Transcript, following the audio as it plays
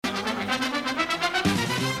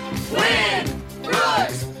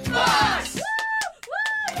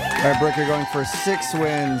All right, Brooke, you're going for 6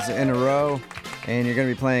 wins in a row, and you're going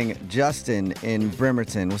to be playing Justin in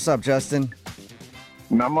Bremerton. What's up, Justin?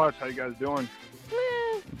 Not much. How you guys doing?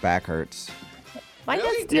 Back hurts. Mine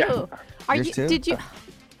Really? does too. Yeah. Are Yours you? too? Did you?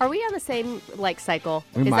 Are we on the same cycle?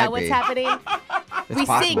 We Is might that what's be. happening? It's we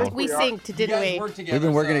possible. synced. We synced, You didn't guys we? work together, We've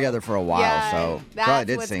been working so- together for a while, Yeah, so that's probably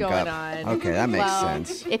did what's sync going up. on. Okay, that makes Well,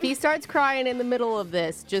 sense. If he starts crying in the middle of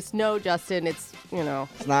this, just know, Justin, it's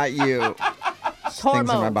It's not you. Things in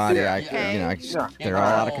my hormones. body, Okay. they're all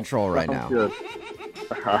out of control right now. Good.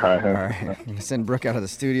 All right. All right, you send Brooke out of the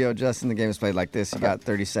studio. Justin, the game is played like this. You got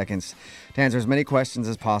 30 seconds to answer as many questions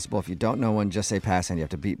as possible. If you don't know one, just say pass, and you have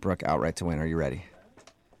to beat Brooke outright to win. Are you ready?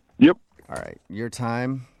 Yep. All right, your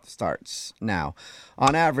time starts now.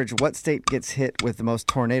 On average, what state gets hit with the most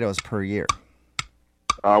tornadoes per year?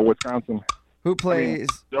 Wisconsin. Who plays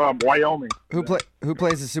Wyoming. who plays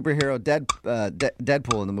the superhero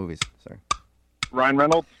Deadpool in the movies? Sorry. Ryan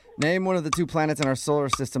Reynolds. Name one of the 2 planets in our solar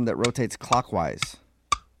system that rotates clockwise.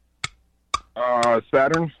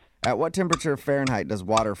 Saturn. At what temperature Fahrenheit does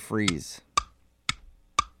water freeze?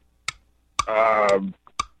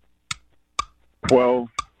 12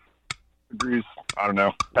 degrees. I don't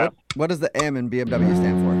know. Pass. What does the M in BMW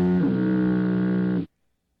stand for?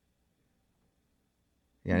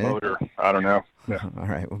 Yeah. Motor. I don't know. Yeah. All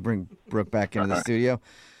right, we'll bring Brooke back into the studio.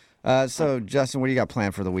 So, Justin, what do you got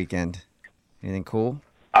planned for the weekend? Anything cool?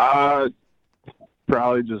 Probably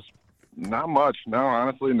just not much. No,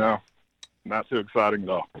 honestly, no. Not too exciting at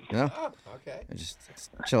all. Yeah. Oh, okay. Just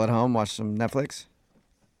chill at home, watch some Netflix.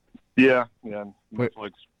 Yeah. Wait.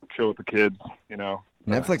 Netflix, chill with the kids, you know.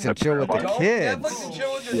 Netflix and chill with the Don't kids. Netflix and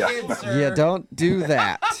chill with your Yeah. kids, sir. Yeah, don't do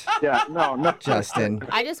that, Yeah, no. Justin.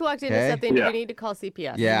 I just walked into Okay. something. Yeah. Do we need to call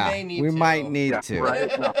CPS? Yeah, may need we to. might need Yeah, to.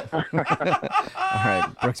 right. No. All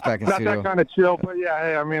right, Brooke's back in Not studio. that kind of chill, but yeah,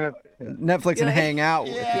 hey, I mean, Netflix and hang out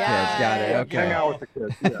with the kids. Got it. Yeah. Okay. hang out with the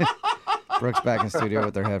kids. Yeah. Brooke's back in studio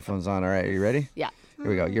with their headphones on. All right, are you ready? Yeah. Here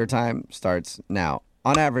we go. Your time starts now.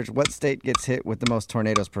 On average, what state gets hit with the most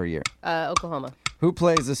tornadoes per year? Oklahoma. Who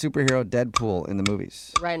plays the superhero Deadpool in the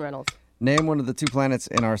movies? Ryan Reynolds. Name one of the 2 planets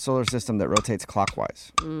in our solar system that rotates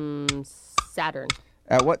clockwise. Saturn.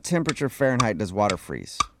 At what temperature Fahrenheit does water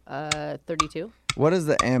freeze? 32. What does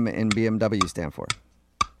the M in BMW stand for?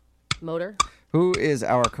 Motor. Who is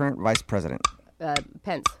our current vice president?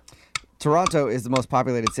 Pence. Toronto is the most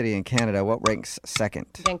populated city in Canada. What ranks second?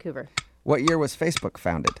 Vancouver. What year was Facebook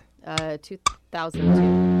founded?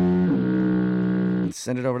 2002.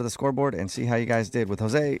 Send it over to the scoreboard and see how you guys did with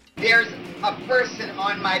Jose. There's a person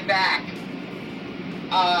on my back.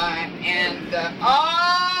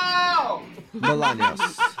 Oh!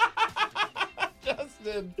 Bolaños.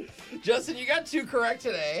 Justin, you got 2 correct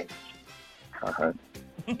today. All right.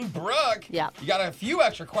 Brooke, Yeah. you got a few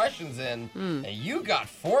extra questions in, and you got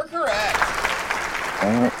 4 correct.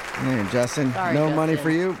 Hey, Justin, Sorry, no money Justin. for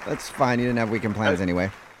you? That's fine. You didn't have weekend plans anyway.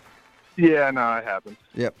 Yeah, no, it happens.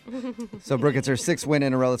 Yep. So, Brooke, it's her 6th win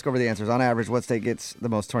in a row. Let's go over the answers. On average, what state gets the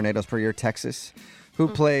most tornadoes per year? Texas. Who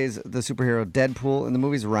plays the superhero Deadpool in the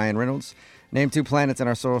movies? Ryan Reynolds. Name 2 planets in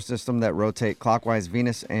our solar system that rotate clockwise,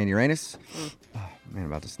 Venus and Uranus. Oh, man,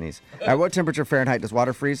 I'm about to sneeze. At what temperature Fahrenheit does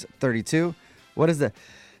water freeze? 32. What is the...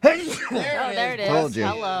 There it is. Told you.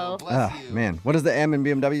 Hello. Bless you. Man, what does the M in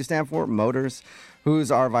BMW stand for? Motors.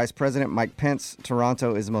 Who's our vice president? Mike Pence.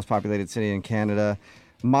 Toronto is the most populated city in Canada.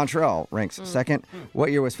 Montreal ranks second.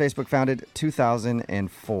 What year was Facebook founded?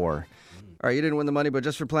 2004. All right, you didn't win the money, but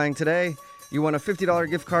just for playing today, you won a $50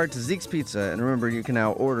 gift card to Zeke's Pizza. And remember, you can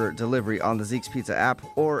now order delivery on the Zeke's Pizza app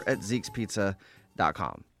or at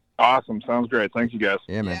Zeke'sPizza.com. Awesome. Sounds great. Thank you, guys.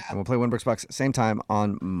 Yeah, man. And we'll play Winbrook's Bucks same time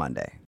on Monday.